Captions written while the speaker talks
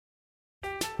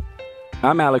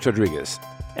I'm Alex Rodriguez.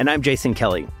 And I'm Jason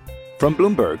Kelly. From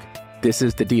Bloomberg, this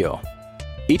is The Deal.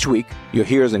 Each week, you'll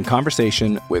hear us in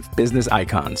conversation with business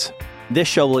icons. This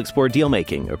show will explore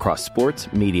deal-making across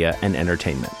sports, media, and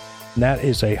entertainment. That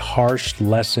is a harsh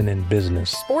lesson in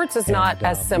business. Sports is not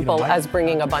as simple as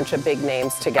bringing a bunch of big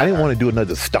names together. I didn't want to do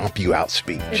another stomp you out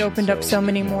speech. It opened up so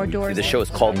many more doors. The show is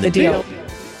called The Deal.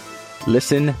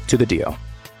 Listen to The Deal.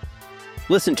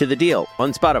 Listen to The Deal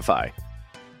on Spotify.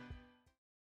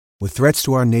 With threats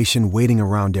to our nation waiting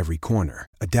around every corner,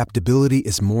 adaptability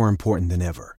is more important than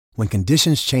ever. When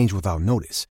conditions change without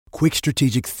notice, quick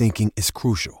strategic thinking is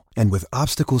crucial. And with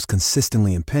obstacles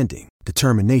consistently impending,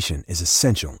 determination is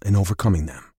essential in overcoming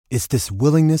them. It's this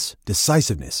willingness,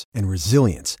 decisiveness, and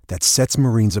resilience that sets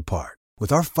Marines apart.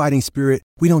 With our fighting spirit,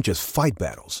 we don't just fight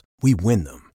battles, we win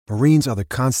them. Marines are the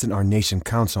constant our nation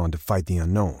counts on to fight the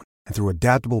unknown. And through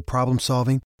adaptable problem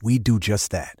solving, we do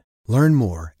just that. Learn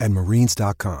more at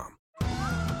marines.com.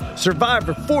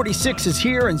 Survivor 46 is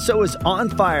here, and so is On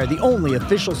Fire, the only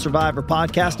official Survivor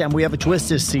podcast, and we have a twist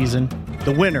this season.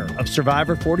 The winner of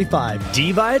Survivor 45,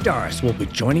 Dee Valladares, will be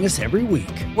joining us every week.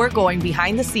 We're going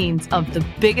behind the scenes of the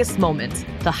biggest moments,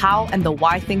 the how and the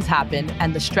why things happen,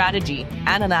 and the strategy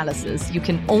and analysis you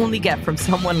can only get from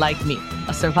someone like me,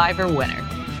 a Survivor winner.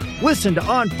 Listen to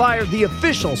On Fire, the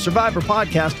official Survivor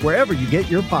podcast, wherever you get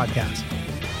your podcasts.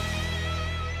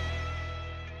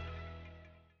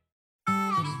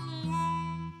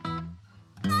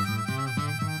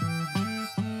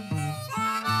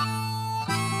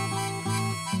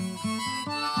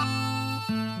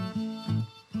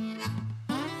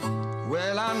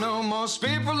 Well, I know most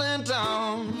people in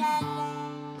town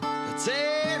that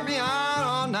take me out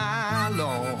all night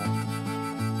long.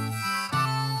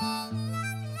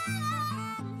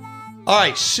 All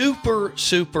right,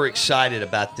 super excited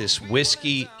about this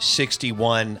Whiskey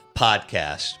 61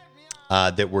 podcast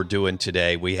that we're doing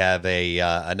today. We have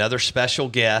another special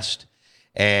guest,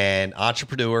 an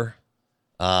entrepreneur,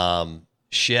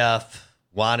 chef,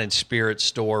 wine and spirit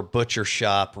store, butcher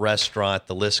shop, restaurant,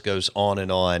 the list goes on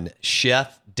and on.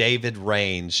 Chef David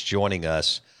Rains joining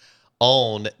us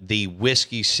on the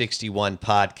Whiskey 61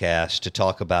 podcast to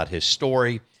talk about his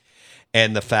story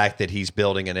and the fact that he's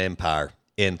building an empire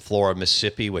in Flora,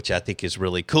 Mississippi, which I think is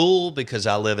really cool because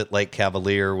I live at Lake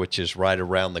Cavalier, which is right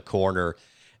around the corner,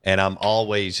 and I'm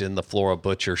always in the Flora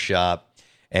Butcher Shop.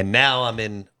 And now I'm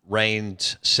in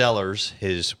Rains Cellars,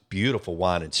 his beautiful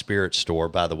wine and spirit store,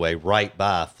 by the way, right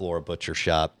by Flora Butcher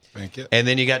Shop. Thank you. And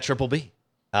then you got Triple B,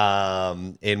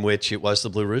 in which it was the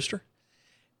Blue Rooster,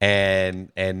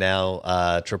 and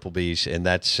now Triple B's, and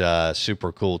that's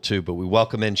super cool too. But we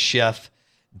welcome in Chef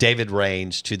David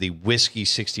Rains to the Whiskey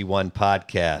 61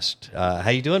 podcast.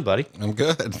 How you doing, buddy? I'm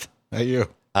good. How you?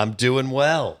 I'm doing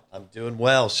well.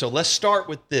 So let's start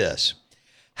with this.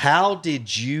 How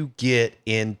did you get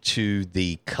into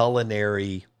the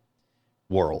culinary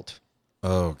world?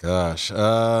 Oh, gosh.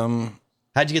 How'd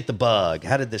you get the bug?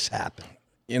 How did this happen?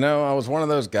 You know, I was one of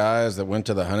those guys that went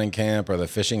to the hunting camp or the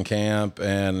fishing camp,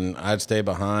 and I'd stay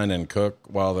behind and cook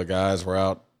while the guys were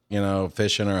out,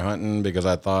 fishing or hunting, because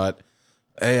I thought,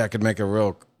 hey, I could make a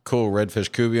real cool redfish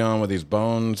coubillon with these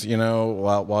bones,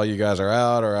 while you guys are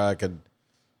out, or I could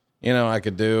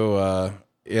do,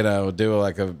 do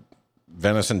like a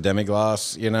venison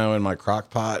demi-glace, in my crock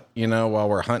pot, while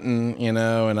we're hunting,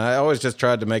 and I always just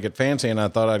tried to make it fancy, and I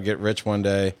thought I'd get rich one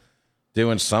day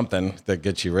doing something that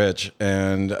gets you rich,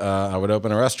 and I would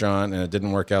open a restaurant, and it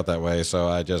didn't work out that way, so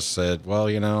I just said, well,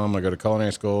 I'm going to go to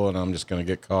culinary school, and I'm just going to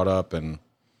get caught up, and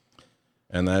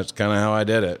that's kind of how I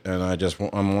did it. And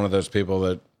I'm one of those people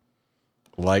that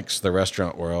likes the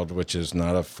restaurant world, which is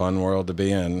not a fun world to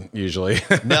be in usually.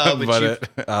 No, but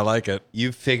I like it.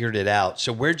 You figured it out.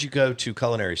 So where'd you go to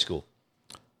culinary school?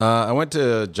 I went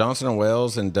to Johnson &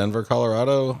 Wales in Denver,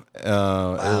 Colorado.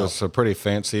 Wow. It was a pretty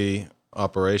fancy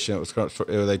operation.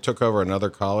 They took over another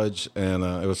college, and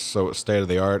it was state of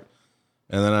the art.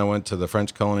 And then I went to the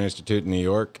French Culinary Institute in New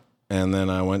York, and then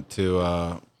I went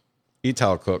to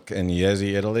Italcook in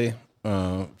Jesi, Italy,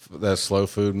 the slow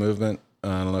food movement.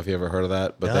 I don't know if you ever heard of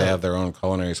that, but They have their own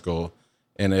culinary school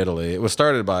in Italy. It was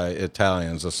started by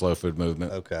Italians, the slow food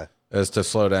movement. Okay. Is to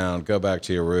slow down, go back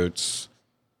to your roots,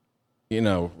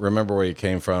 remember where you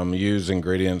came from, use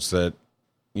ingredients that,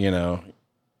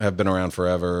 have been around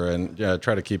forever, and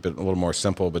try to keep it a little more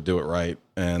simple, but do it right.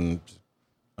 And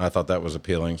I thought that was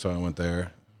appealing, so I went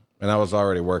there. And I was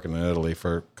already working in Italy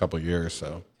for a couple of years,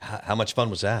 so. How much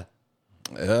fun was that?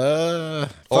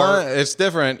 It's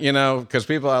different, because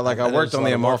people I worked on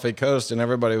the Amalfi Coast, and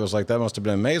everybody was like, that must have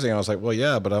been amazing. I was like, well,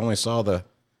 yeah, but I only saw the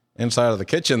inside of the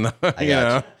kitchen, though, I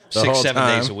got you.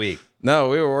 6-7 days a week. No,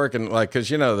 we were working because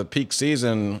the peak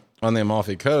season on the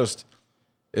Amalfi Coast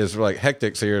is like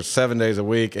hectic. So you're 7 days a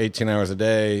week, 18 hours a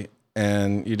day,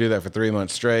 and you do that for 3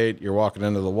 months straight. You're walking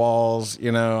into the walls,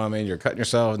 you're cutting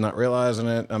yourself, not realizing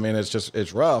it.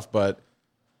 It's rough, but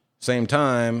same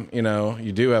time,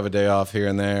 you do have a day off here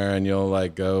and there, and you'll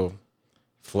like go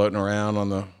floating around on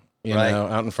the,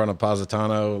 out in front of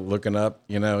Positano, looking up,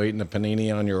 eating a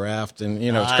panini on your raft, and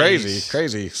Nice. It's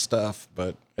crazy stuff,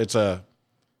 but it's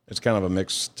kind of a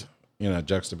mixed,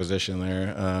 juxtaposition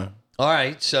there. All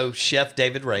right, so Chef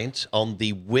David Rains on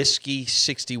the Whiskey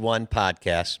 61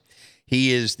 podcast.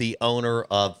 He is the owner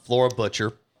of Flora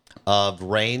Butcher, of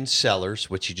Rains Cellars,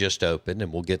 which he just opened,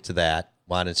 and we'll get to that.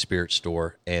 Wine and Spirit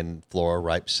Store in Flora,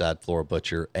 right beside Flora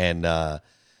Butcher, and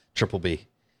Triple B,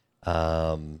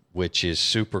 which is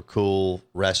super cool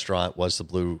restaurant, was the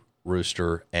Blue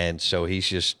Rooster, and so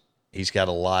he's got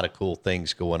a lot of cool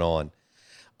things going on.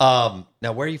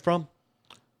 Now, where are you from?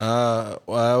 Well,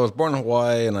 I was born in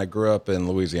Hawaii, and I grew up in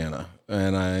Louisiana,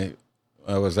 and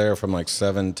I was there from like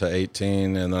 7 to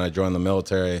 18, and then I joined the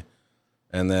military,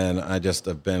 and then I just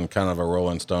have been kind of a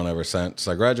rolling stone ever since.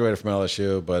 I graduated from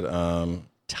LSU, but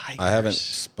I haven't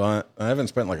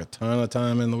spent like a ton of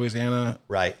time in Louisiana,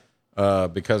 right?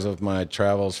 Because of my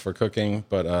travels for cooking,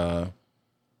 but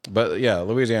yeah,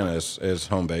 Louisiana is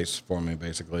home base for me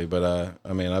basically. But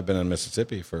I've been in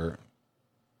Mississippi for,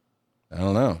 I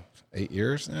don't know, 8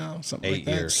 years now, something 8 like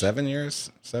that. years. 7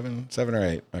 years, seven or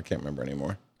 8. I can't remember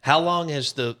anymore. How long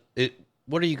has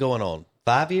what are you going on?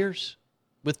 5 years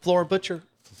with Flora Butcher?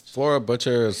 Flora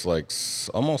Butcher is like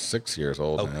almost 6 years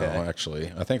old Okay. now,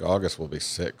 actually. I think August will be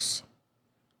 6,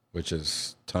 which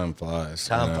is time flies.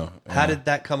 How Yeah. did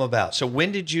that come about? So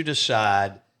when did you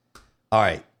decide, all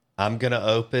right, I'm going to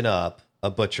open up a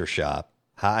butcher shop,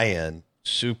 high-end,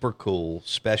 super cool,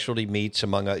 specialty meats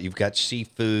among other, you've got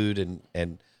seafood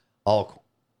and all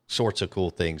sorts of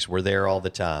cool things. We're there all the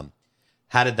time.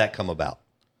 How did that come about?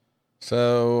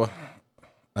 So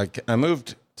I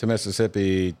moved to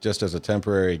Mississippi just as a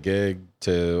temporary gig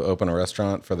to open a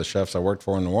restaurant for the chefs I worked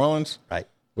for in New Orleans, right?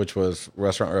 Which was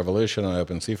Restaurant Revolution. I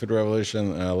opened Seafood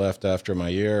Revolution, and I left after my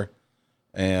year.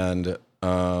 And,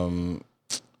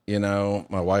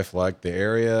 my wife liked the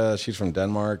area. She's from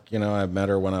Denmark. I met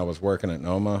her when I was working at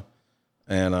Noma.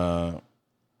 And I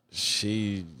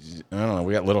don't know,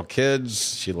 we got little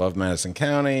kids. She loved Madison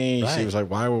County. Right. She was like,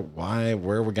 why,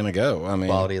 where are we going to go?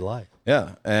 Quality of life.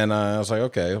 Yeah. And I was like,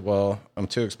 okay, well, I'm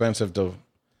too expensive to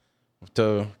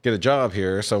get a job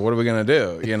here. So what are we going to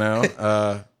do?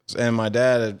 And my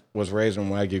dad was raised in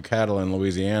Wagyu cattle in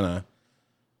Louisiana.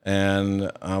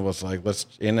 And I was like,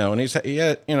 and he said,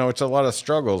 it's a lot of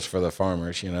struggles for the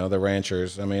farmers, the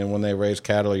ranchers. When they raise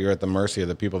cattle, you're at the mercy of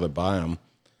the people that buy them.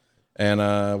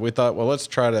 And we thought, well, let's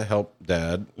try to help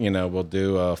Dad. We'll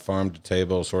do a farm to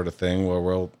table sort of thing where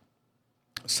we'll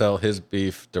sell his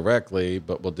beef directly,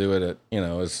 but we'll do it at,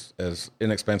 as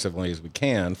inexpensively as we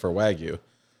can for Wagyu,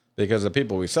 because the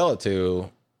people we sell it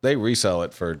to, they resell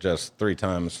it for just 3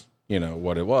 times,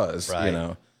 what it was,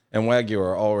 Right. And Wagyu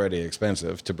are already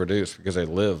expensive to produce because they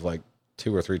live like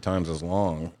 2 or 3 times as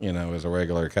long, as a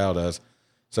regular cow does.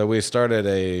 So we started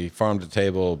a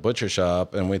farm-to-table butcher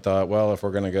shop, and we thought, well, if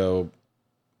we're going to go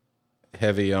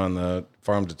heavy on the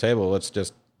farm-to-table, let's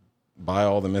just buy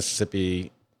all the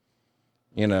Mississippi,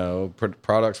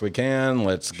 products we can.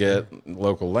 Let's get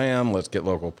local lamb. Let's get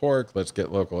local pork. Let's get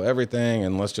local everything,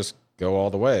 and let's just go all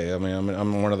the way.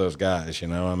 I'm one of those guys, if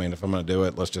I'm going to do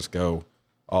it, let's just go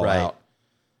all Right. out.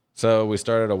 So we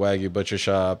started a Wagyu butcher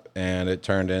shop, and it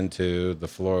turned into the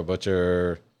Flora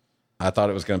Butcher. I thought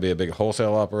it was going to be a big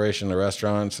wholesale operation to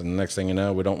restaurants, and the next thing you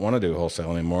know, we don't want to do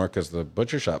wholesale anymore because the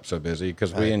butcher shop's so busy,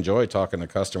 because we enjoy talking to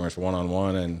customers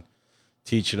one-on-one and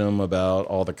teaching them about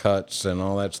all the cuts and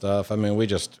all that stuff. We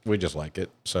just like it.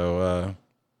 So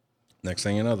next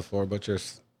thing you know, the Flora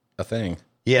Butcher's a thing.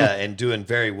 Yeah, and doing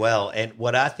very well. And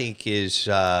what I think is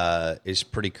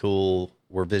pretty cool,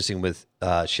 we're visiting with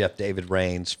Chef David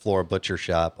Rains, Flora Butcher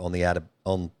Shop on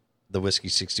the Whiskey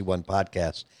 61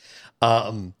 podcast.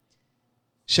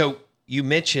 So you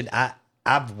mentioned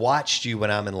I've watched you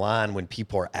when I'm in line when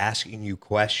people are asking you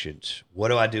questions. What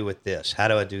do I do with this? How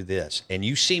do I do this? And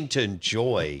you seem to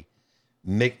enjoy,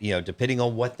 depending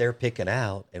on what they're picking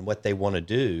out and what they want to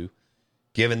do,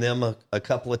 giving them a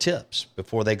couple of tips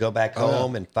before they go back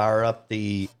home and fire up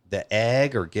the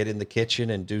egg or get in the kitchen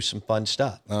and do some fun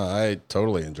stuff. I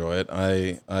totally enjoy it.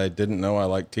 I didn't know I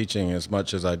liked teaching as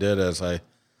much as I did as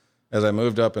I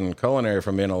moved up in culinary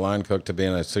from being a line cook to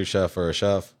being a sous chef or a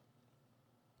chef.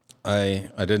 I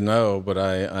didn't know, but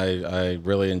I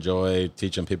really enjoy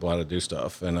teaching people how to do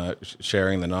stuff and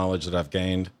sharing the knowledge that I've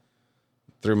gained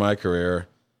through my career,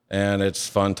 and it's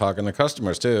fun talking to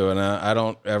customers too. And I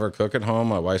don't ever cook at home.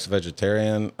 My wife's a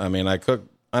vegetarian. I mean, I cook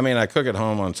at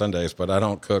home on Sundays, but I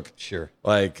don't cook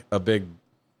like a big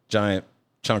giant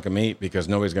chunk of meat because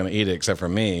nobody's going to eat it except for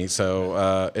me.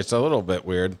 So it's a little bit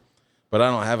weird, but I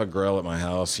don't have a grill at my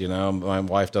house. You know, my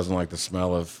wife doesn't like the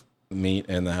smell of meat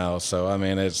in the house. So, I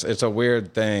mean, it's a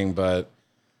weird thing, but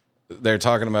they're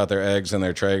talking about their eggs and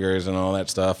their Traegers and all that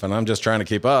stuff. And I'm just trying to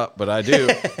keep up, but I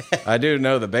do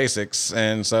know the basics.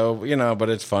 And so, you know, but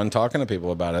it's fun talking to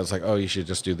people about it. It's like, oh, you should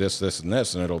just do this, this, and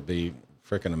this, and it'll be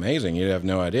freaking amazing. You have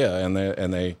no idea. And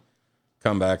they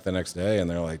come back the next day and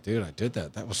they're like, dude, I did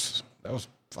that. That was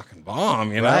fucking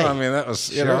bomb. You know, Right. I mean, that was,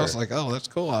 you know, I was like, oh, that's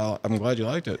cool. I'm glad you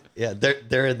liked it. Yeah,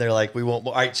 they're in there like, we want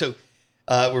more. All right, so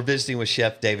we're visiting with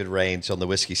Chef David Rains on the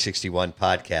Whiskey 61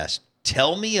 podcast.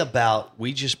 Tell me about,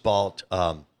 we just bought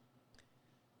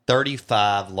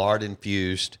 35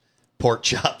 lard-infused pork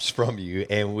chops from you,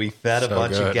 and we fed a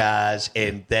bunch of guys,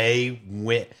 and they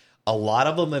went, a lot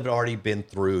of them have already been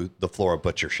through the Flora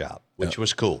Butcher Shop, which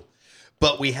was cool.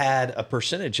 But we had a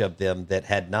percentage of them that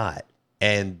had not,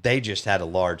 and they just had a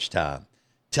large time.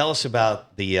 Tell us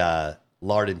about the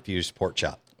lard-infused pork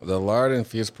chop. The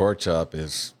lard-infused pork chop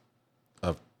is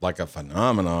like a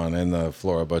phenomenon in the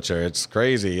Flora Butcher. It's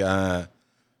crazy.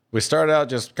 We started out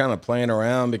just kind of playing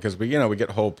around because we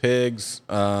get whole pigs.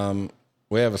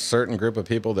 We have a certain group of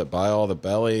people that buy all the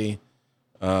belly.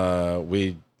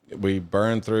 We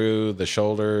burn through the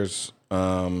shoulders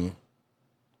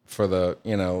for the,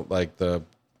 like the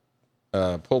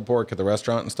pulled pork at the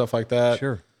restaurant and stuff like that.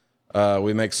 Sure.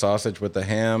 We make sausage with the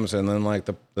hams, and then like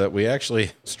that we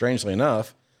actually, strangely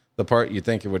enough, the part you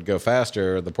think it would go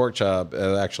faster, the pork chop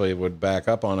actually would back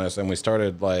up on us. And we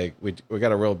started we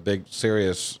got a real big,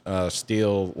 serious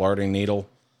steel larding needle.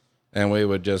 And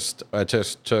I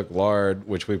just took lard,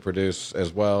 which we produce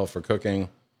as well for cooking.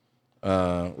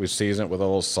 We season it with a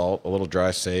little salt, a little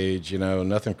dry sage,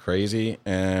 nothing crazy.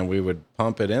 And we would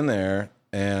pump it in there,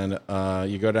 and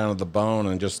you go down to the bone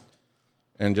and just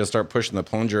start pushing the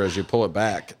plunger as you pull it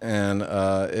back, and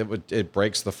it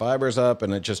breaks the fibers up,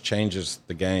 and it just changes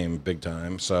the game big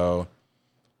time. So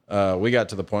we got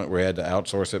to the point where we had to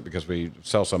outsource it because we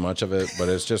sell so much of it, but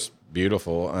it's just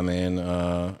beautiful. I mean,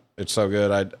 it's so good.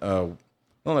 I don't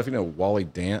know if you know Wally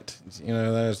Dant.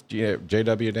 That is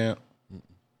J.W. Dant.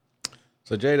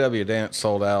 So J.W. Dant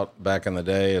sold out back in the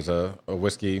day as a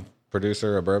whiskey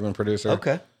producer, a bourbon producer.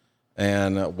 Okay.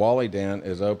 And Wally Dant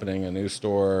is opening a new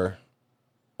store,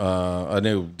 a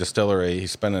new distillery.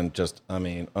 He's spending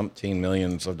umpteen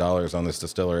millions of dollars on this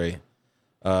distillery.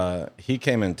 He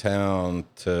came in town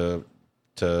to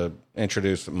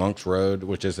introduce Monk's Road,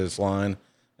 which is his line,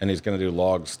 and he's going to do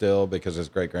log still because his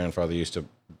great grandfather used to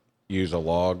use a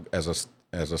log as a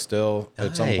still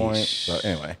at some point. So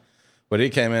anyway, but he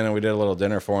came in and we did a little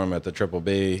dinner for him at the Triple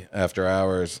B after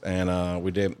hours, and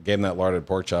we gave him that larded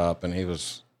pork chop, and he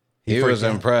was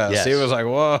impressed. Yes. He was like,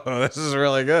 "Whoa, this is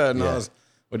really good." And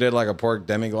we did like a pork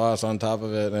demi-glace on top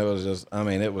of it, and it was just,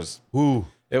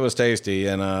 it was tasty.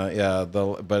 And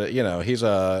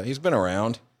he's been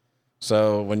around.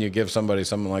 So when you give somebody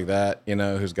something like that,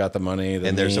 who's got the money,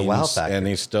 and there's a wow factor, and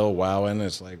he's still wowing,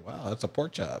 it's like, wow, that's a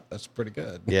pork chop. That's pretty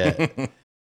good. Yeah.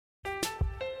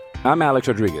 I'm Alex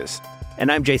Rodriguez. And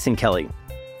I'm Jason Kelly.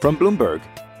 From Bloomberg,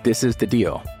 this is The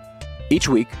Deal. Each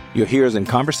week, you'll hear us in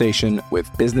conversation with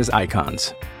business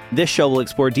icons. This show will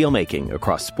explore deal-making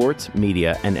across sports,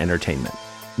 media, and entertainment.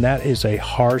 That is a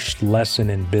harsh lesson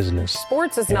in business.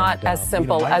 Sports is not as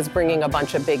simple as bringing a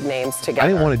bunch of big names together. I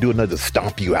didn't want to do another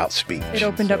stomp you out speech. It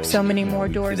opened up so many more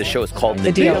doors. The show is called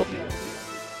The Deal.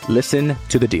 Listen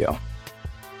to The Deal.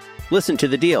 Listen to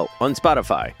The Deal on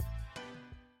Spotify.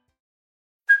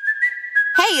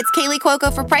 Hey, it's Kaylee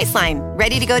Cuoco for Priceline.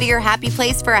 Ready to go to your happy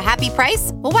place for a happy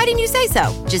price? Well, why didn't you say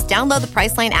so? Just download the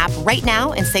Priceline app right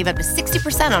now and save up to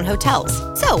 60% on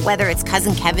hotels. So whether it's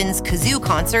Cousin Kevin's Kazoo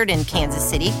Concert in Kansas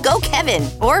City, go Kevin,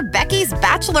 or Becky's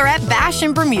Bachelorette Bash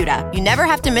in Bermuda, you never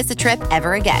have to miss a trip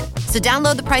ever again. So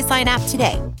download the Priceline app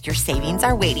today. Your savings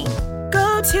are waiting.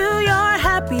 Go to your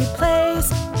happy place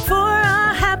for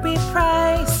a happy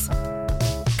price.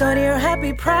 Go to your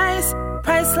happy price,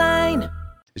 Priceline.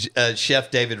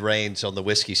 Chef David Rains on the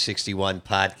Whiskey 61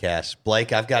 podcast.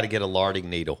 Blake, I've got to get a larding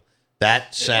needle.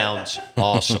 That sounds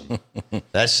awesome.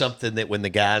 That's something that when the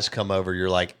guys come over, you're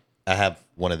like, I have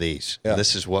one of these. Yeah.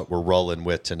 This is what we're rolling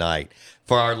with tonight.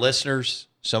 For our listeners,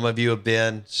 some of you have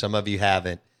been, some of you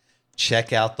haven't.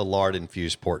 Check out the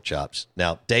lard-infused pork chops.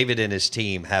 Now, David and his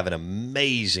team have an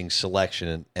amazing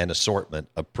selection and assortment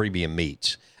of premium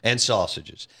meats and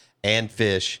sausages and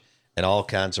fish and all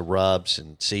kinds of rubs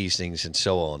and seasonings and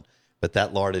so on. but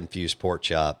that lard-infused pork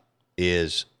chop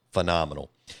is phenomenal.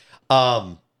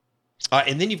 And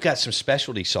then you've got some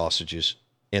specialty sausages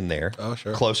in there. Oh,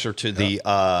 sure. Closer to the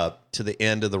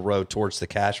end of the road towards the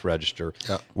cash register.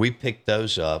 Yeah. We picked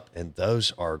those up, and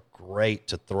those are great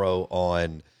to throw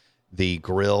on the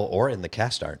grill or in the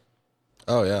cast iron.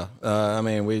 Oh, yeah. I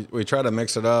mean, we try to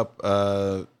mix it up.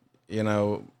 You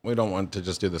know, we don't want to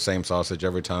just do the same sausage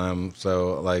every time.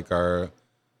 So, like,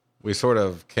 we sort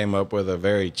of came up with a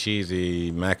very cheesy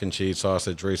mac and cheese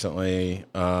sausage recently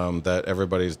that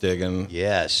everybody's digging.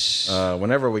 Yes.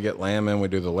 Whenever we get lamb in, we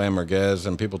do the lamb merguez,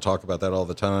 and people talk about that all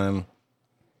the time.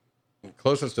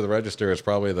 Closest to the register is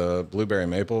probably the blueberry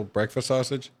maple breakfast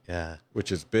sausage. Yeah.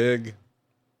 Which is big.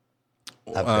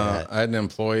 I had an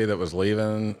employee that was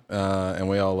leaving, and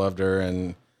we all loved her.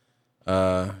 And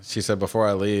she said, before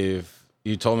I leave,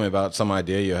 you told me about some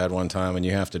idea you had one time, and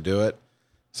you have to do it.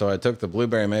 So I took the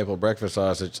blueberry maple breakfast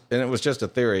sausage, and it was just a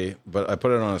theory, but I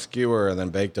put it on a skewer and then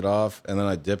baked it off, and then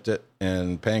I dipped it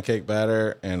in pancake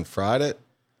batter and fried it,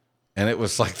 and it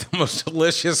was like the most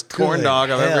delicious corn dog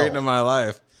I've ever eaten in my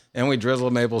life. And we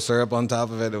drizzled maple syrup on top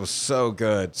of it. It was so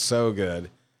good, so good.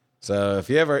 So if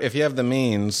you have the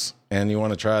means and you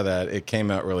want to try that, it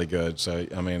came out really good. So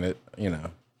I mean, it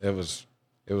was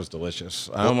delicious.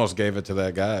 I almost gave it to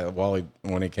that guy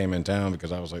when he came in town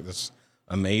because I was like, this is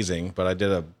amazing. But I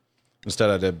did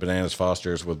Bananas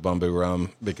Foster's with Bumbu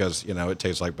rum because it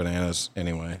tastes like bananas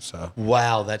anyway. So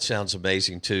wow, that sounds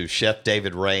amazing too. Chef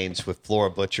David Raines with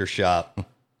Flora Butcher Shop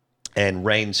and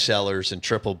Raines Cellars and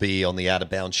Triple B on the Out of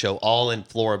Bounds Show, all in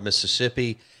Flora,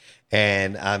 Mississippi.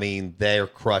 And I mean, they're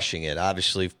crushing it.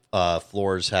 Obviously,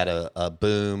 Flora's had a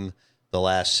boom the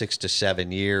last 6 to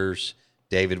 7 years.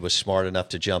 David was smart enough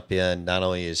to jump in. Not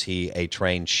only is he a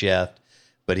trained chef,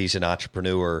 but he's an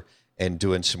entrepreneur and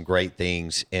doing some great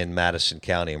things in Madison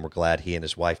County. And we're glad he and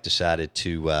his wife decided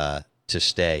to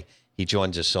stay. He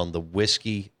joins us on the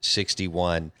Whiskey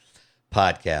 61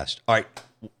 podcast. All right,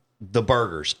 the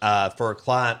burgers. For a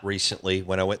client recently,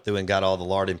 when I went through and got all the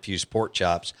lard-infused pork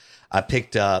chops, I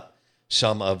picked up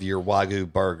some of your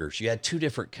Wagyu burgers. You had 2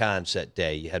 different kinds that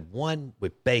day. You had one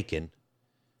with bacon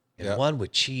and one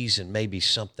with cheese and maybe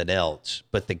something else.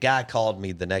 But the guy called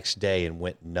me the next day and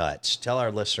went nuts. Tell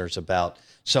our listeners about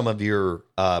some of your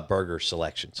burger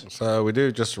selections. So we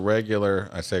do just regular,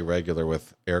 I say regular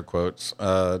with air quotes,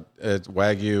 it's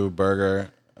Wagyu burger.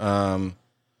 And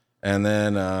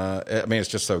then, it's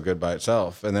just so good by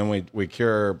itself. And then we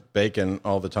cure bacon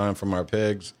all the time from our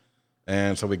pigs.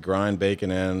 And so we grind bacon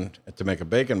in to make a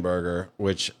bacon burger,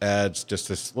 which adds just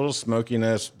this little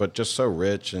smokiness, but just so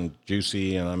rich and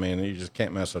juicy. And you just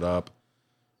can't mess it up.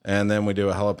 And then we do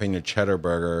a jalapeno cheddar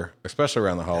burger, especially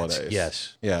around the holidays.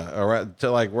 Yes. Yeah. Around,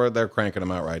 they're cranking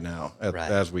them out right now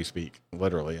as we speak,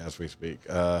 literally as we speak.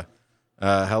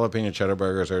 Jalapeno cheddar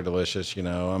burgers are delicious.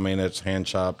 It's hand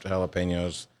chopped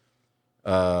jalapenos,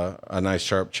 a nice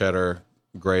sharp cheddar,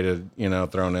 grated,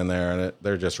 thrown in there, and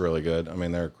they're just really good.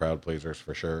 They're crowd pleasers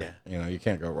for sure. Yeah. You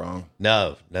can't go wrong.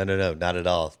 No, not at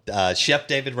all. Chef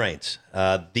David Raines,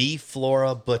 the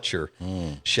Flora Butcher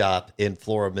Shop in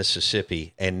Flora,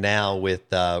 Mississippi, and now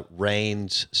with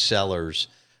Raines Cellars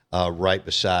right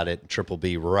beside it, and Triple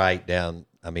B right down,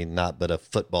 not but a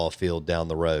football field down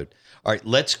the road. All right,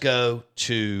 let's go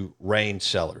to Raines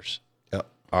Cellars. Yep.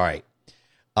 All right.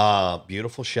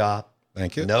 Beautiful shop.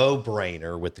 Thank you. No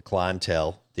brainer with the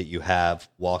clientele that you have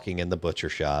walking in the butcher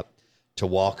shop to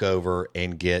walk over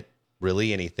and get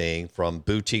really anything from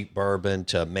boutique bourbon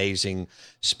to amazing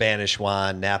Spanish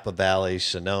wine, Napa Valley,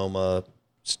 Sonoma,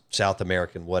 South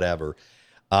American, whatever.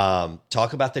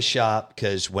 Talk about the shop,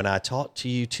 because when I talked to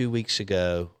you 2 weeks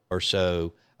ago or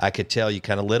so, I could tell you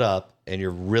kind of lit up and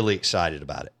you're really excited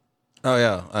about it. Oh,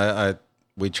 yeah.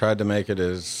 We tried to make it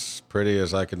as pretty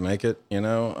as I could make it,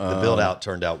 The build out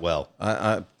turned out well.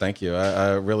 I thank you.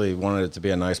 I really wanted it to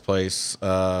be a nice place. We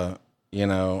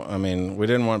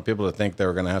didn't want people to think they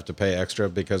were going to have to pay extra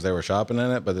because they were shopping in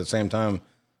it. But at the same time,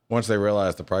 once they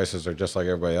realized the prices are just like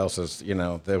everybody else's,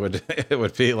 it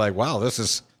would be like, wow,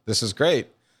 this is great.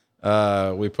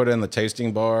 We put in the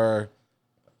tasting bar.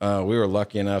 We were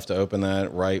lucky enough to open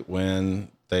that right when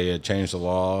they had changed the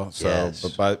law. So, yes.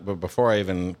 But before I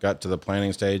even got to the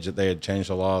planning stage, they had changed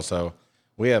the law. So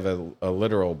we have a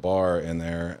literal bar in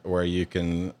there where you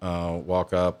can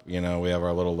walk up. We have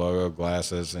our little logo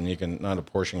glasses, and you can, not a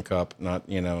portion cup, not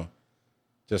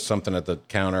just something at the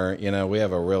counter. We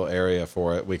have a real area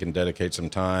for it. We can dedicate some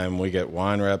time. We get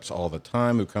wine reps all the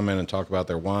time who come in and talk about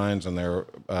their wines and their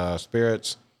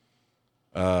spirits.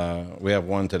 We have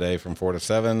one today from 4 to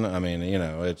 7.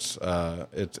 It's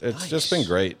nice. Just been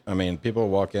great. People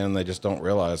walk in, they just don't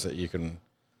realize that you can.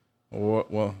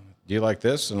 Well, do you like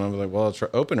this? And I'm like, well, it's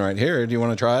open right here. Do you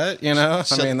want to try it? You know,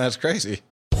 I mean, that's crazy.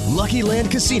 Lucky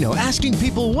Land Casino, asking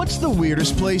people, what's the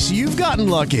weirdest place you've gotten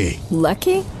lucky?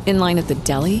 Lucky? In line at the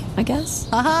deli, I guess?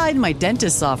 Aha, in my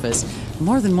dentist's office.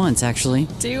 More than once, actually.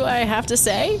 Do I have to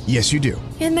say? Yes, you do.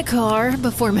 In the car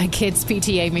before my kids'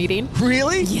 PTA meeting.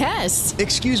 Really? Yes.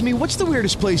 Excuse me, what's the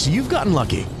weirdest place you've gotten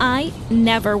lucky? I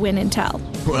never win and tell.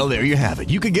 Well, there you have it.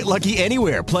 You can get lucky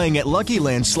anywhere, playing at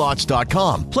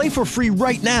LuckyLandSlots.com. Play for free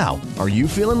right now. Are you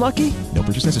feeling lucky? No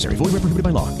purchase necessary. Void where prohibited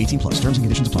by law. 18+. Terms and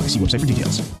conditions apply. See website for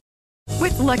details.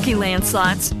 With Lucky Land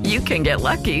Slots, you can get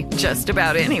lucky just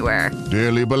about anywhere.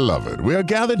 Dearly beloved, we are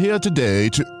gathered here today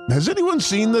to... Has anyone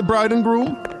seen the bride and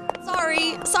groom?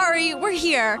 Sorry, we're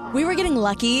here. We were getting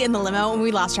lucky in the limo and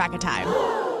we lost track of time.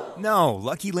 No,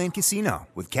 Lucky Land Casino,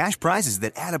 with cash prizes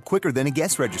that add up quicker than a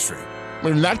guest registry.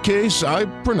 In that case, I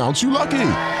pronounce you lucky.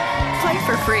 Play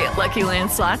for free at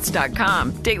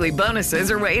LuckyLandSlots.com. Daily bonuses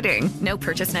are waiting. No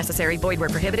purchase necessary. Void where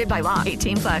prohibited by law.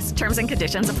 18+. Terms and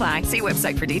conditions apply. See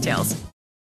website for details.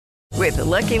 With the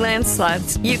Lucky Land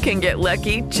Slots, you can get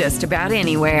lucky just about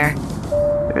anywhere.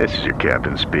 This is your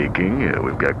captain speaking.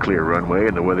 We've got clear runway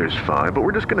and the weather's fine, but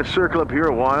we're just going to circle up here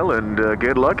a while and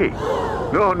get lucky.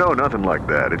 No, nothing like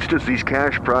that. It's just these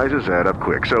cash prizes add up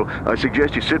quick. So I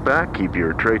suggest you sit back, keep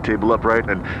your tray table upright,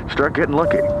 and start getting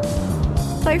lucky.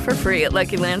 Play for free at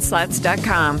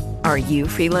LuckyLandSlots.com. Are you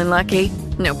feeling lucky?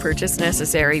 No purchase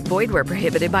necessary. Void where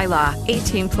prohibited by law.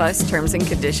 18+ terms and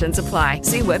conditions apply.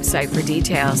 See website for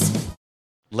details.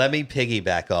 Let me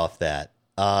piggyback off that.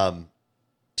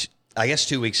 I guess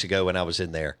 2 weeks ago when I was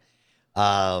in there,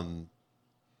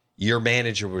 your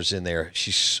manager was in there.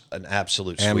 She's an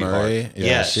absolute sweetheart. Anne-Marie? Yeah,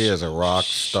 yes. she is a rock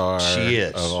star She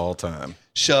is. of all time.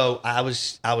 So I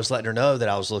was letting her know that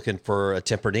I was looking for a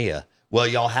Tempranillo. Well,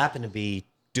 y'all happen to be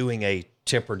doing a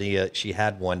Tempranillo. She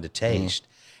had one to taste.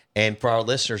 And for our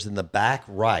listeners, in the back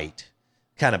right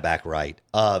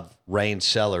of Raines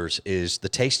Cellars is the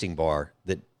tasting bar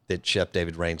that Chef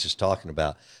David Raines is talking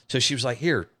about. So she was like,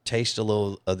 here, taste a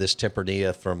little of this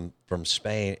Tempranillo from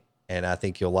Spain, and I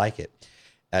think you'll like it.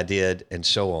 I did, and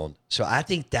so on. So I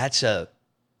think that's a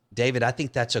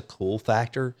cool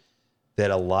factor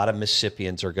that a lot of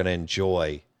Mississippians are going to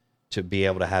enjoy, to be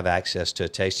able to have access to a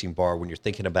tasting bar when you're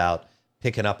thinking about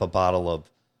picking up a bottle of,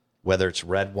 whether it's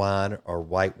red wine or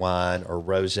white wine or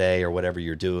rosé or whatever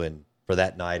you're doing for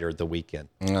that night or the weekend.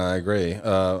 I agree.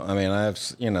 I mean, I have,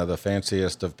 the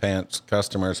fanciest of pants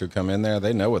customers who come in there.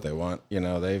 They know what they want.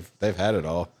 They've had it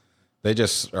all. They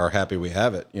just are happy we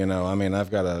have it. I mean,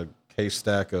 I've got a case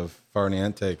stack of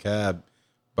Farniente Cab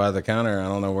by the counter. I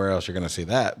don't know where else you're going to see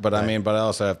that. But right. I mean, but I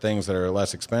also have things that are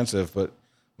less expensive. But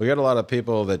we got a lot of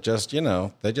people that just,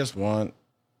 they just want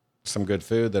some good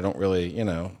food. They don't really,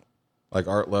 like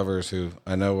art lovers who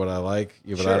I know what I like,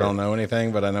 but sure. I don't know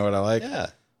anything, but I know what I like. Yeah.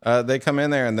 They come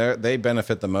in there and they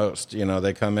benefit the most.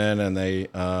 They come in and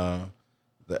I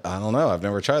don't know. I've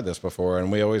never tried this before.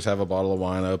 And we always have a bottle of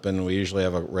wine open. We usually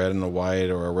have a red and a white,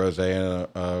 or a rosé and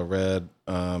a red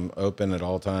open at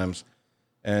all times.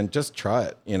 And just try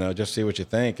it, just see what you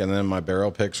think. And then my barrel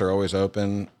picks are always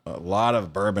open. A lot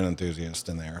of bourbon enthusiasts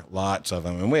in there, lots of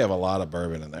them. And we have a lot of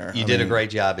bourbon in there. You did a great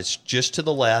job. It's just to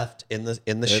the left in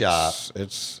the shop.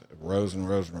 It's rows and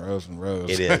rows and rows and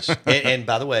rows. It is. and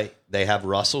by the way, they have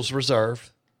Russell's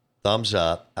Reserve. Thumbs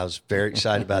up. I was very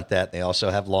excited about that. They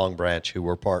also have Long Branch, who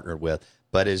we're partnered with.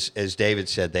 But as David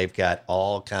said, they've got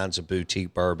all kinds of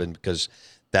boutique bourbon, because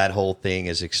that whole thing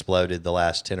has exploded the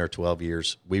last 10 or 12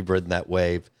 years. We've ridden that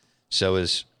wave. So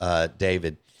is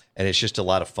David. And it's just a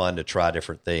lot of fun to try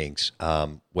different things,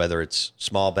 whether it's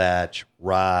small batch,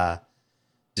 rye,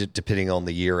 depending on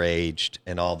the year aged,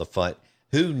 and all the fun.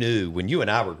 Who knew when you and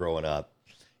I were growing up,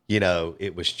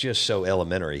 it was just so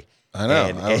elementary. I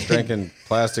know. I was drinking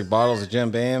plastic bottles of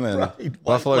Jim Beam, and right.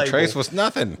 Buffalo Trace was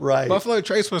nothing. Right. Buffalo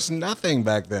Trace was nothing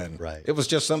back then. Right. It was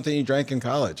just something you drank in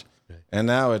college. Right. And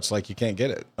now it's like you can't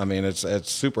get it. I mean, it's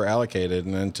super allocated,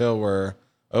 and until we're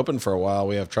open for a while,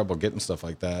 we have trouble getting stuff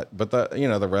like that. But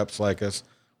the reps like us.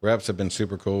 Reps have been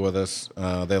super cool with us.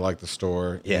 They like the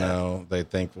store. Yeah. They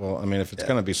think, well, I mean, if it's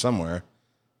going to be somewhere,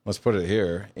 let's put it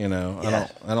here. Yeah.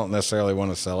 I don't necessarily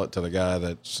want to sell it to the guy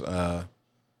that's,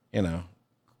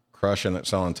 crushing it,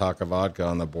 selling Taka vodka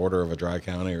on the border of a dry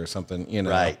county or something.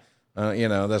 Right.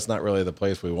 That's not really the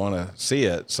place we want to see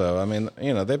it. So I mean,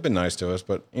 they've been nice to us,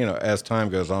 but as time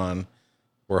goes on,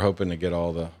 we're hoping to get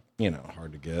all the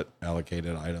hard to get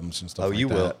allocated items and stuff. Oh, you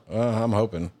will. I'm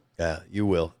hoping. Yeah, you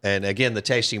will. And again, the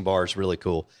tasting bar is really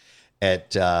cool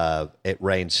at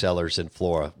Raines Cellars in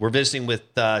Flora. We're visiting with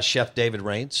Chef David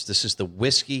Raines. This is the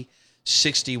Whiskey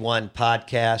 61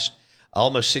 podcast.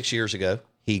 Almost 6 years ago,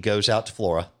 he goes out to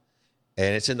Flora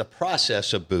and it's in the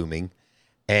process of booming.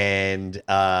 And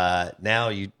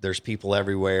now there's people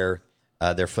everywhere.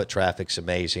 Their foot traffic's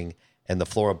amazing, and the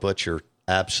Flora Butcher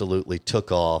absolutely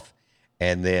took off.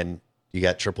 And then you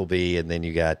got Triple B, and then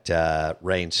you got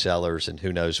Raines Cellars, and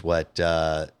who knows what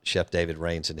Chef David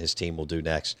Raines and his team will do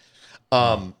next.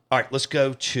 All right, let's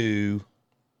go to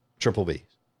Triple B.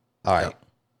 All right,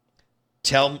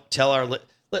 tell our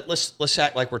let's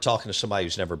act like we're talking to somebody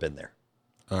who's never been there.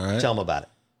 All right, tell them about it.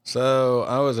 So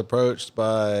I was approached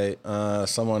by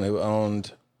someone who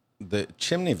owned the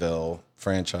Chimneyville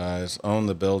franchise, owned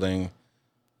the building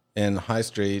in High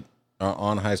Street,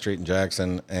 on High Street in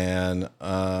Jackson, and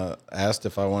asked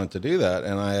if I wanted to do that.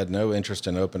 And I had no interest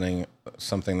in opening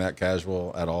something that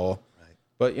casual at all. Right.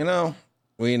 But,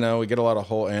 we get a lot of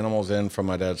whole animals in from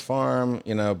my dad's farm.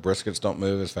 Briskets don't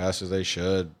move as fast as they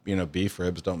should. Beef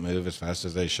ribs don't move as fast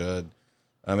as they should.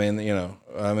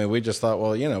 We just thought,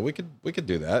 well, we could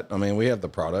do that. We have the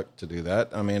product to do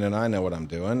that. And I know what I'm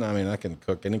doing. I can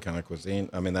cook any kind of cuisine.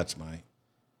 That's my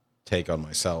take on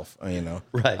myself.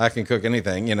 Right. I can cook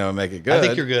anything, and make it good. I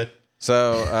think you're good.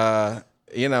 So,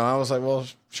 I was like, well,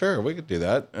 sure, we could do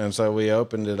that. And so we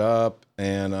opened it up,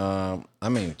 and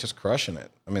just crushing it.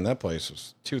 That place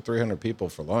was 200-300 people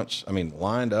for lunch.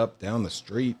 Lined up down the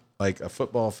street, like a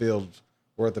football field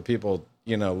worth of people,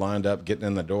 lined up getting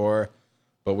in the door.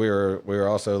 But we were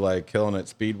also like killing it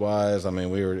speed wise.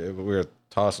 We were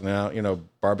tossing out.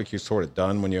 Barbecue's sort of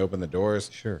done when you open the doors.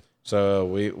 Sure. So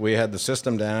we had the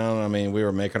system down. We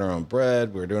were making our own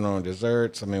bread. We were doing our own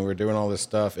desserts. We were doing all this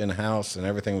stuff in house, and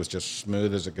everything was just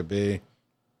smooth as it could be.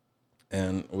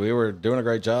 And we were doing a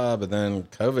great job. And then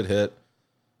COVID hit,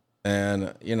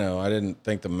 and I didn't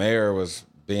think the mayor was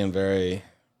being very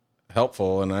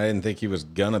helpful, and I didn't think he was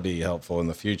gonna be helpful in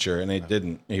the future.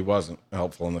 And he wasn't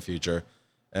helpful in the future.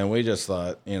 And we just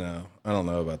thought, I don't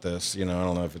know about this. I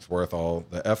don't know if it's worth all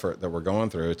the effort that we're going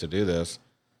through to do this.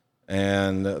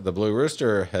 And the Blue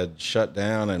Rooster had shut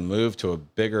down and moved to a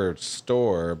bigger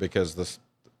store because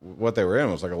what they were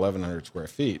in was like 1,100 square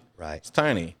feet. Right. It's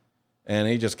tiny. And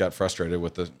he just got frustrated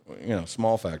with the,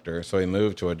 small factor. So he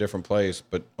moved to a different place,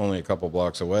 but only a couple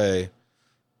blocks away.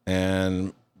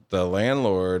 And the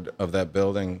landlord of that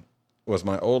building was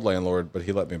my old landlord, but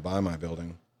he let me buy my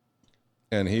building.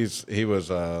 And he's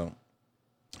a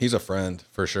friend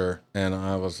for sure. And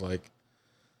I was like,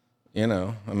 do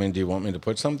you want me to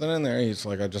put something in there? He's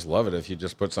like, I just love it if you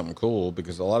just put something cool,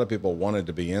 because a lot of people wanted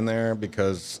to be in there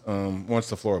because once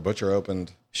the Flora Butcher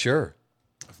opened, sure,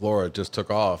 Flora just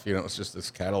took off. It's just this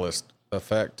catalyst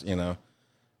effect,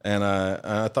 And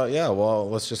I thought, yeah, well,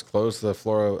 let's just close the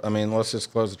Flora. Let's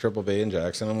just close the Triple B in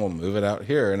Jackson, and we'll move it out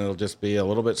here, and it'll just be a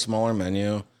little bit smaller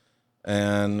menu.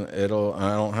 And I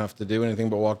don't have to do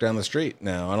anything but walk down the street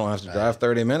now. I don't have to drive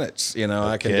 30 minutes.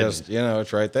 I can just,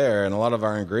 it's right there. And a lot of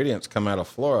our ingredients come out of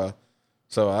Flora.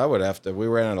 So I would have to, we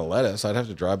ran out of lettuce. I'd have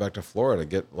to drive back to Florida to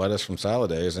get lettuce from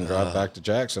Saladay's and drive back to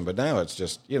Jackson. But now it's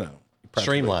just,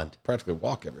 streamlined. Practically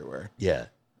walk everywhere. Yeah.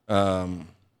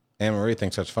 Anne-Marie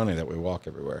thinks that's funny that we walk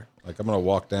everywhere. Like, I'm going to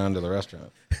walk down to the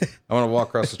restaurant. I'm going to walk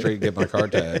across the street and get my car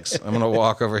tags. I'm going to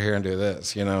walk over here and do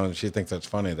this, and she thinks that's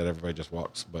funny that everybody just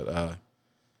walks. But,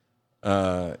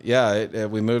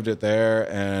 we moved it there,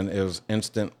 and it was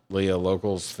instantly a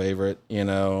local's favorite,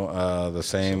 the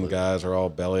same guys are all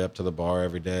belly up to the bar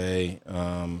every day.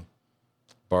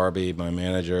 Barbie, my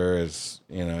manager, is,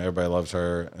 everybody loves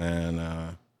her, and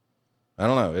I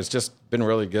don't know. It's just been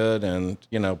really good. And,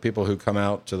 people who come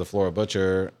out to the Flora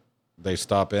Butcher, they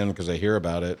stop in because they hear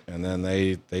about it, and then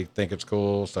they think it's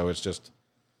cool. So it's just,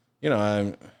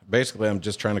 I'm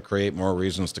just trying to create more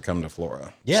reasons to come to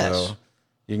Flora. Yes. So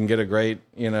you can get a great,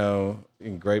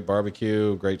 great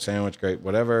barbecue, great sandwich, great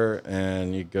whatever,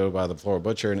 and you go by the Flora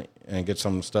Butcher and get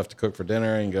some stuff to cook for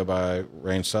dinner, and go by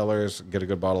Raines Cellars, get a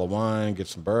good bottle of wine, get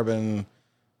some bourbon,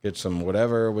 get some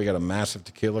whatever. We got a massive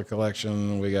tequila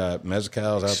collection. We got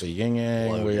mezcals out the yin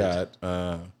yang. We got.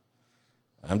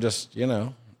 I'm just,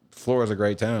 Flora's a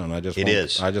great town. I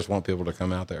just want people to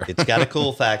come out there. It's got a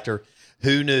cool factor.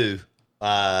 Who knew?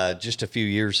 Just a few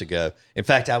years ago. In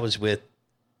fact, I was with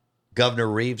Governor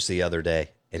Reeves the other day,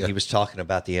 and he was talking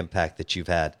about the impact that you've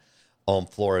had on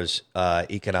Flora's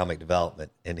economic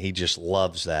development, and he just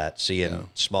loves that, seeing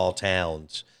small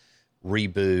towns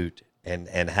reboot and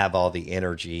have all the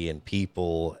energy and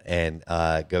people and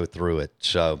go through it.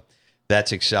 So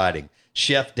that's exciting.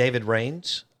 Chef David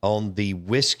Raines on the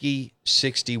Whiskey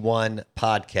 61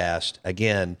 podcast,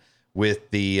 again,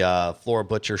 with the Flora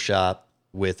Butcher Shop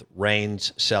with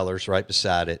Raines Cellars right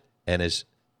beside it. And as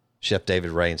Chef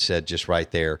David Raines said just right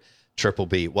there, Triple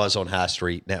B was on High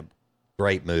Street. Now,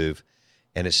 great move.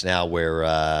 and it's now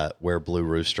where Blue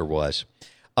Rooster was.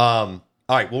 All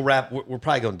right, we'll wrap. We're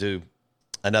probably going to do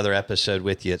another episode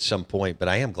with you at some point, but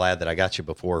I am glad that I got you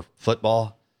before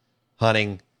football,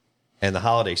 hunting, and the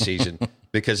holiday season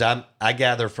because I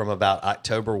gather from about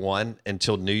October 1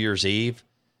 until New Year's Eve,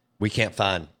 we can't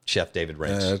find Chef David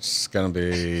Raines. Yeah, it's gonna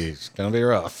be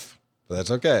rough, but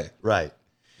that's okay. Right.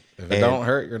 If it don't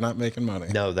hurt, you're not making money.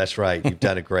 No, that's right. You've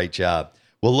done a great job.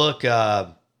 Well, look,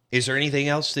 is there anything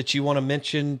else that you want to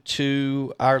mention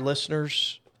to our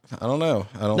listeners? I don't know.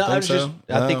 I don't think so.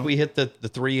 I think we hit the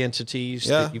three entities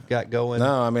that you've got going.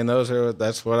 No, I mean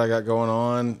that's what I got going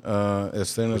on. As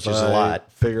soon as I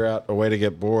figure out a way to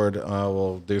get bored,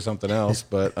 we'll do something else.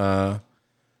 But they're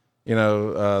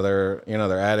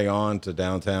adding on to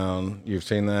downtown. You've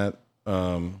seen that.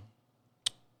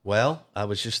 Well, I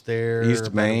was just there.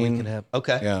 East Main.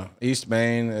 Okay. Yeah, East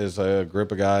Main is a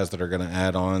group of guys that are going to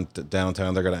add on to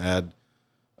downtown. They're going to add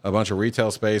a bunch of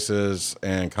retail spaces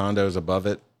and condos above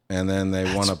it. And then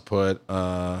they want to put,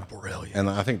 brilliant. And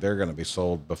I think they're going to be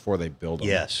sold before they build them.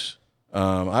 Yes.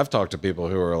 I've talked to people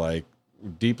who are like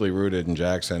deeply rooted in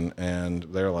Jackson, and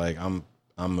they're like, I'm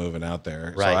moving out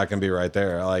there, right. So I can be right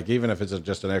there. Like even if it's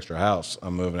just an extra house,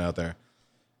 I'm moving out there.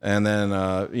 And then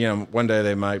one day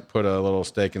they might put a little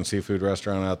steak and seafood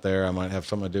restaurant out there. I might have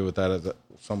something to do with that at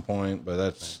some point, but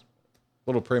that's a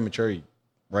little premature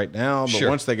right now. But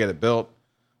once they get it built,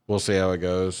 we'll see how it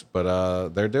goes, but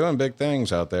they're doing big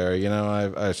things out there.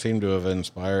 I seem to have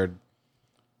inspired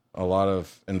a lot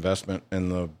of investment in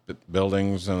the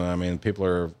buildings, and I mean, people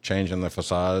are changing the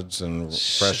facades and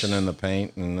freshening the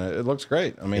paint, and it looks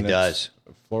great. I mean, it does.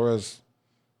 Flora's,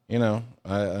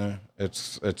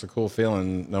 it's a cool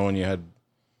feeling knowing you had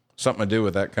something to do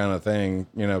with that kind of thing,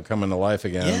 coming to life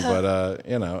again.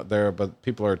 Yeah. But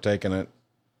people are taking it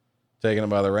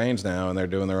by the reins now, and they're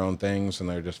doing their own things, and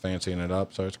they're just fancying it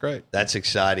up. So it's great. That's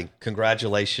exciting.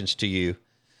 Congratulations to you.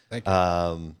 Thank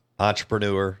you.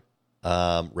 Entrepreneur,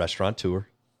 restaurateur,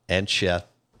 and chef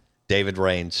David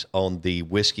Raines on the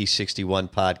Whiskey 61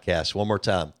 podcast. One more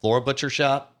time. Flora Butcher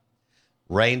Shop,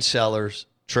 Raines Cellars,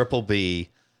 Triple B,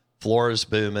 Flora's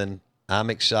booming. I'm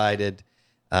excited,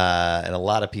 and a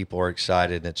lot of people are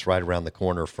excited, and it's right around the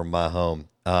corner from my home.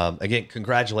 Again,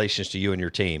 congratulations to you and your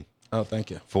team. Oh,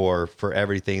 thank you. For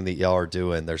everything that y'all are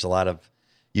doing. There's a lot of,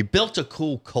 you built a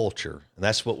cool culture, and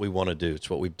that's what we want to do. It's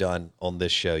what we've done on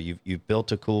this show. You've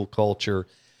built a cool culture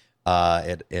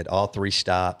at all three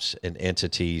stops and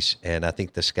entities, and I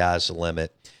think the sky's the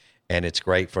limit, and it's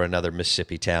great for another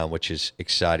Mississippi town, which is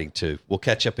exciting too. We'll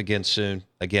catch up again soon.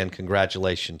 Again,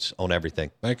 congratulations on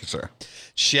everything. Thank you, sir.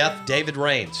 Chef David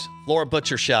Raines, Flora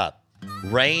Butcher Shop,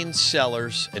 Raines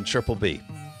Cellars, and Triple B.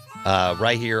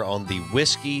 Right here on the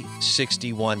Whiskey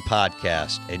 61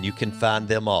 podcast, and you can find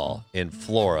them all in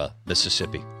Flora,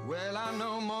 Mississippi. Well, I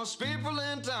know most people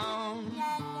in town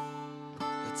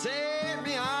that take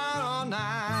me out all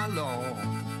night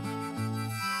long.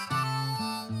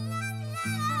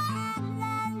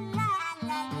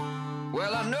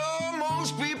 Well, I know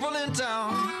most people in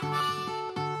town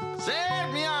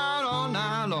take me out all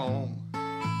night long.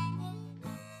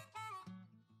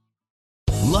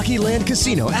 Lucky Land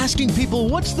Casino, asking people,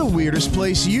 what's the weirdest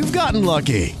place you've gotten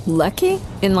lucky? Lucky?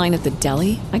 In line at the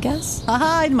deli, I guess?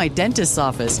 Aha, in my dentist's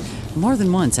office. More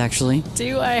than once, actually.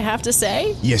 Do I have to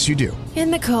say? Yes, you do. In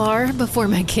the car before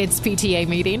my kids' PTA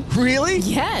meeting. Really?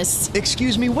 Yes.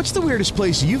 Excuse me, what's the weirdest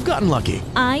place you've gotten lucky?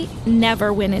 I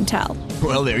never win and tell.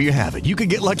 Well, there you have it. You can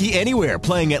get lucky anywhere,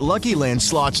 playing at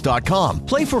LuckyLandSlots.com.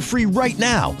 Play for free right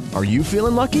now. Are you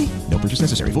feeling lucky? No purchase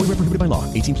necessary. Void where prohibited by law.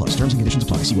 18+. Terms and conditions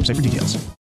apply. See website for details.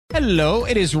 Hello,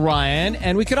 it is Ryan,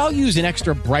 and we could all use an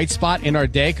extra bright spot in our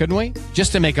day, couldn't we?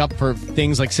 Just to make up for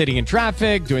things like sitting in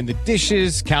traffic, doing the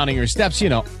dishes, counting your steps,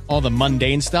 all the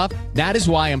mundane stuff. That is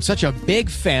why I'm such a big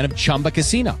fan of Chumba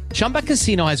Casino. Chumba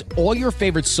Casino has all your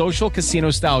favorite social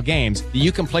casino-style games that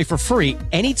you can play for free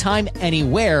anytime,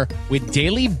 anywhere with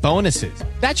daily bonuses.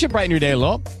 That should brighten your day a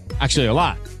little. Actually, a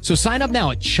lot. So sign up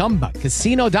now at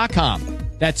ChumbaCasino.com.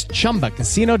 That's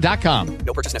ChumbaCasino.com.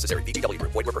 No purchase necessary. VGW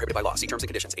Group. Void where prohibited by law. See terms and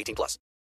conditions. 18+.